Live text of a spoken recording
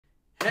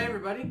Hey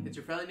everybody, it's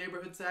your friendly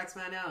neighborhood sax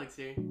man Alex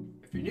here.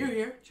 If you're new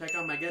here, check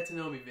out my Get to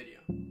Know Me video.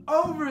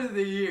 Over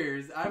the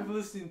years, I've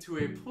listened to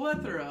a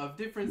plethora of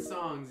different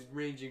songs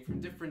ranging from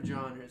different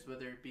genres,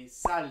 whether it be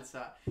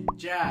salsa,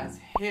 jazz,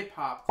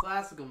 hip-hop,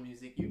 classical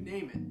music, you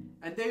name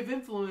it. And they've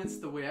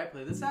influenced the way I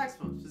play the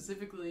saxophone,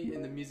 specifically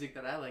in the music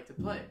that I like to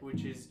play,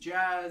 which is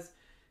jazz,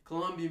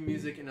 Colombian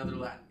music, and other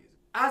Latin music.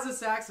 As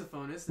a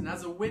saxophonist and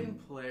as a wind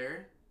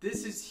player,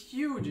 this is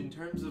huge in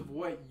terms of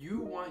what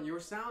you want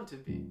your sound to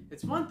be.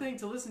 It's one thing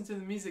to listen to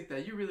the music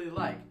that you really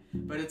like,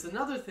 but it's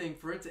another thing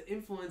for it to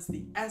influence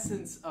the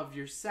essence of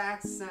your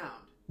sax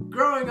sound.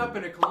 Growing up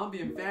in a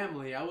Colombian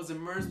family, I was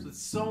immersed with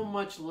so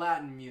much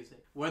Latin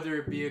music, whether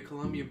it be a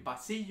Colombian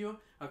pasillo,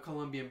 a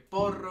Colombian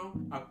porro,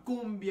 a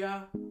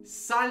cumbia,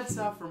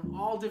 salsa from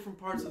all different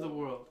parts of the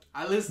world.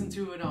 I listened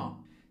to it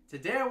all.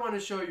 Today I want to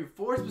show you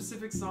 4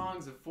 specific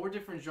songs of 4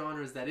 different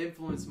genres that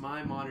influence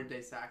my modern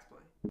day sax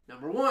playing.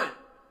 Number 1.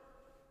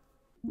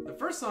 The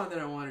first song that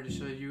I wanted to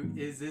show you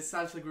is this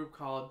salsa group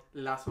called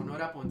La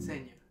Sonora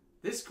Ponceña.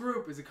 This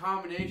group is a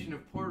combination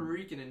of Puerto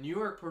Rican and New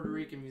York Puerto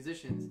Rican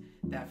musicians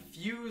that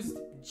fused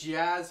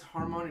jazz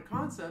harmonic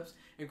concepts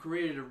and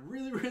created a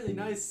really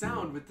nice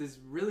sound with this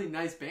really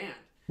nice band.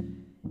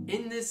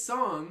 In this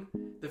song,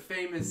 the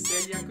famous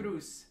Celia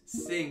Cruz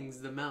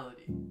sings the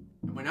melody.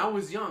 And when I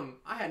was young,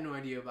 I had no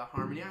idea about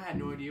harmony, I had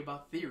no idea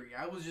about theory.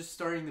 I was just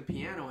starting the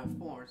piano at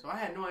 4, so I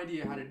had no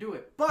idea how to do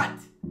it. But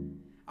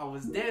I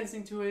was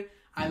dancing to it.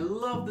 I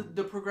loved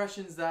the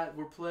progressions that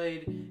were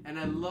played, and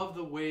I loved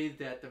the way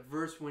that the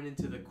verse went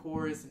into the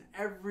chorus, and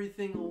every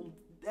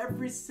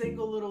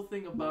single little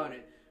thing about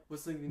it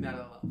was something that I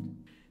loved.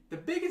 The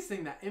biggest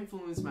thing that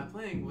influenced my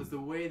playing was the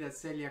way that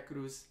Celia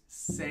Cruz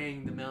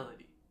sang the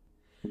melody.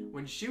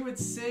 When she would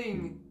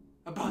sing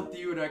about the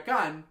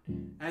huracán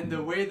and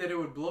the way that it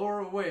would blow her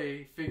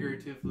away,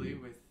 figuratively,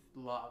 with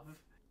love,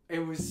 it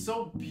was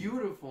so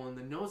beautiful, and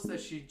the notes that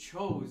she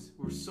chose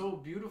were so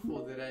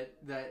beautiful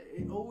that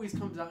it always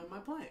comes out in my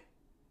playing.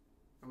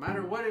 No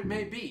matter what it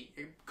may be.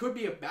 It could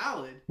be a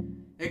ballad.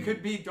 It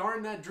could be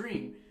Darn That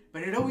Dream.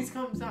 But it always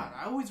comes out.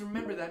 I always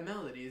remember that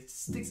melody. It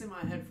sticks in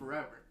my head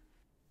forever.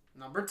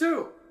 Number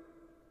 2.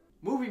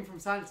 Moving from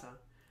salsa.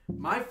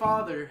 My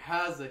father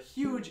has a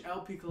huge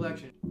LP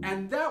collection,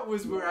 and that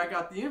was where I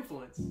got the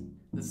influence.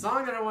 The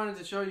song that I wanted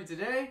to show you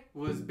today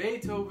was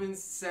Beethoven's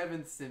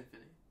 7th Symphony.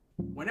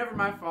 Whenever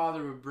my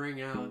father would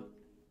bring out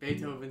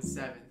Beethoven's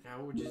 7th,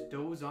 I would just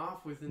doze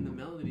off within the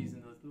melodies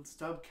and the little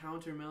stub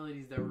counter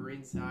melodies that were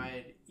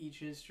inside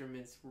each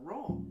instrument's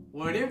role.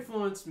 What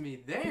influenced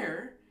me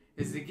there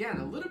is, again,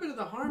 a little bit of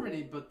the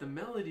harmony, but the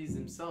melodies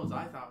themselves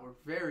I thought were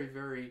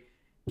very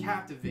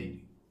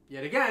captivating.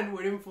 Yet again,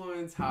 would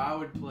influence how I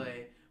would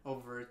play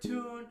over a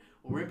tune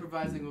or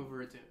improvising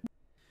over a tune.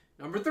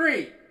 Number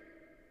 3.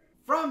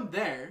 From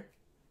there,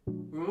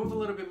 we move a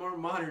little bit more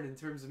modern in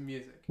terms of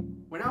music.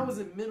 When I was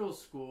in middle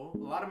school, a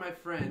lot of my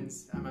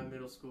friends at my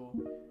middle school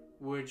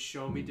would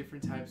show me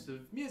different types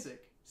of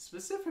music,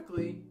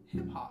 specifically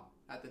hip-hop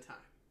at the time.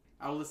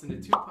 I would listen to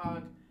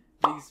Tupac,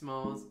 Biggie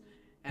Smalls,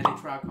 and A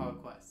Tribe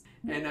Called Quest.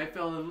 And I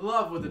fell in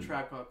love with A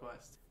Tribe Called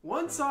Quest.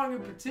 One song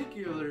in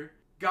particular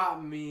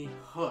got me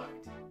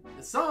hooked.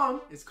 The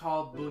song is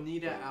called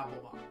Bonita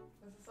Applebum.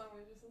 That's the song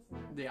we just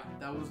listened to? Yeah,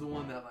 that was the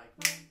one that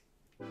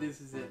this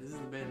is it. This is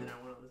the band that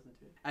I want to listen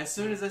to. As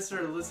soon as I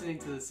started listening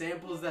to the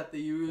samples that they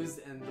used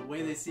and the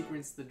way they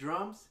sequenced the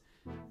drums,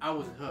 I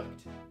was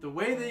hooked. The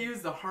way they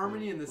used the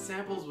harmony and the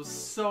samples was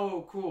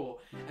so cool.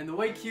 And the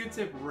way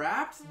Q-Tip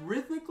rapped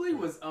rhythmically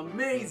was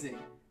amazing.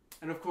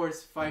 And of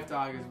course, Phife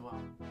Dawg as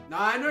well. Now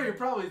I know you're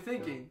probably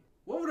thinking,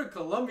 what would a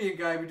Colombian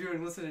guy be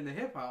doing listening to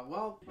hip-hop?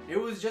 Well, it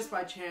was just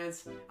by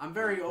chance. I'm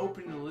very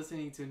open to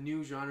listening to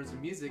new genres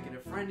of music, and a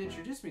friend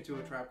introduced me to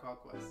A Tribe Called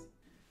Quest.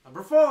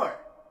 Number 4.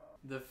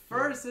 The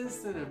first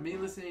instant of me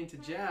listening to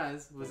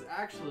jazz was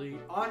actually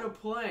on a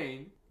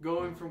plane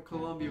going from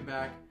Colombia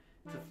back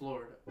to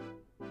Florida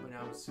when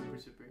I was super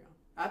young.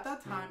 At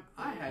that time,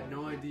 I had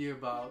no idea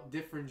about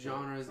different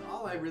genres.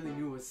 All I really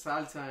knew was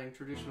salsa and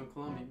traditional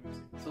Colombian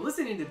music. So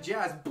listening to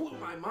jazz blew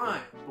my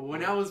mind. But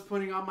when I was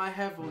putting on my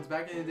headphones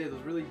back in the day,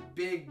 those really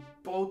big,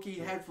 bulky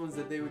headphones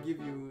that they would give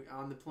you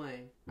on the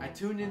plane, I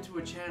tuned into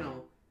a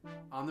channel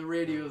on the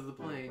radio of the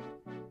plane,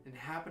 and it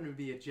happened to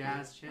be a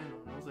jazz channel.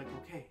 And I was like,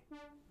 okay,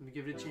 let me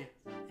give it a chance.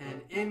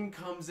 And in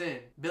comes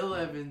Bill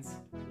Evans'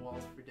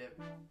 Waltz for Debbie.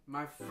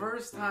 My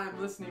first time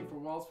listening for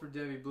Waltz for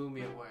Debbie blew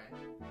me away.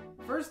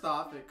 First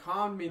off, it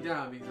calmed me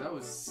down because I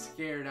was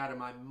scared out of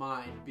my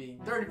mind being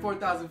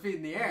 34,000 feet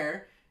in the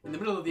air in the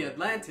middle of the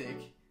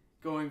Atlantic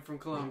going from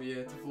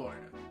Colombia to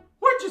Florida.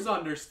 Which is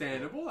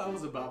understandable. I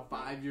was about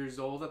 5 years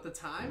old at the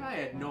time. I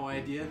had no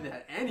idea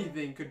that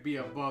anything could be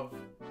above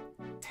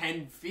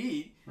 10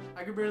 feet.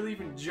 I could barely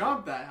even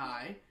jump that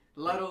high,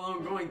 let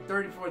alone going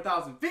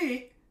 34,000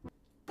 feet.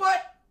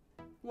 But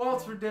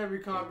Waltz for Debbie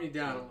calmed me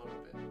down a little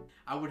bit.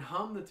 I would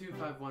hum the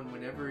 251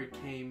 whenever it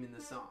came in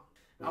the song.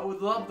 I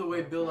would love the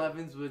way Bill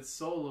Evans would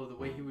solo, the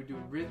way he would do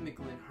it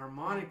rhythmically and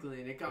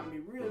harmonically, and it got me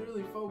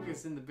really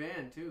focused in the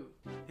band too.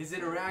 His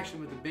interaction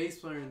with the bass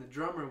player and the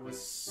drummer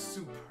was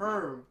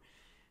superb.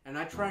 And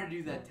I try to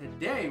do that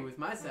today with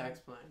my sax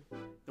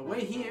playing. The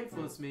way he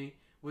influenced me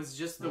was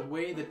just the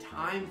way the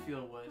time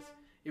feel was.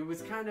 It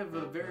was kind of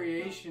a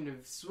variation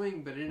of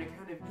swing, but in a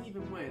kind of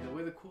even way, the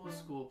way the cool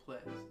school plays.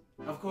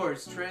 Of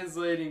course,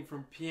 translating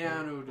from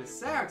piano to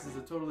sax is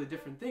a totally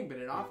different thing, but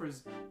it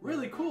offers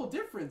really cool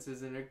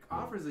differences and it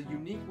offers a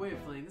unique way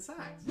of playing the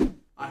sax.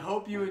 I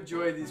hope you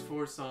enjoyed these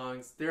 4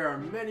 songs. There are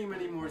many,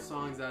 many more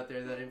songs out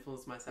there that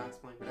influenced my sax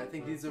playing, but I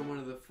think these are one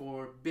of the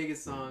 4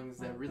 biggest songs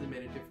that really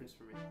made a difference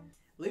for me.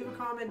 Leave a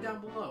comment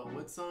down below.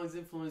 What songs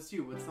influenced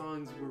you? What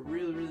songs were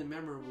really, really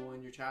memorable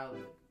in your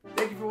childhood?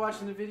 Thank you for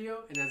watching the video,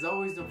 and as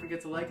always, don't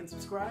forget to like and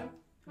subscribe.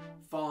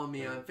 Follow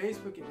me on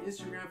Facebook and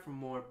Instagram for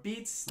more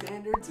beats,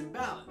 standards, and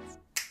ballads.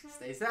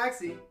 Stay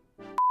saxy.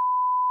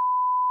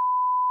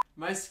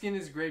 My skin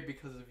is great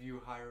because of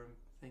you, Hiram.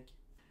 Thank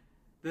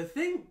you.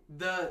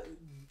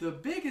 The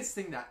biggest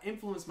thing that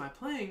influenced my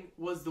playing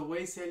was the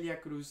way Celia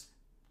Cruz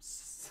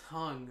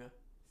sung.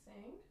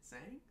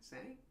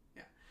 Sang?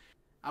 Yeah.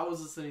 I was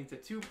listening to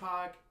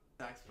Tupac,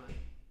 sax playing.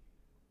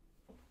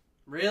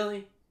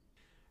 Really?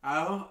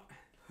 Oh,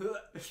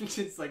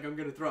 it's like I'm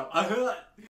gonna throw up.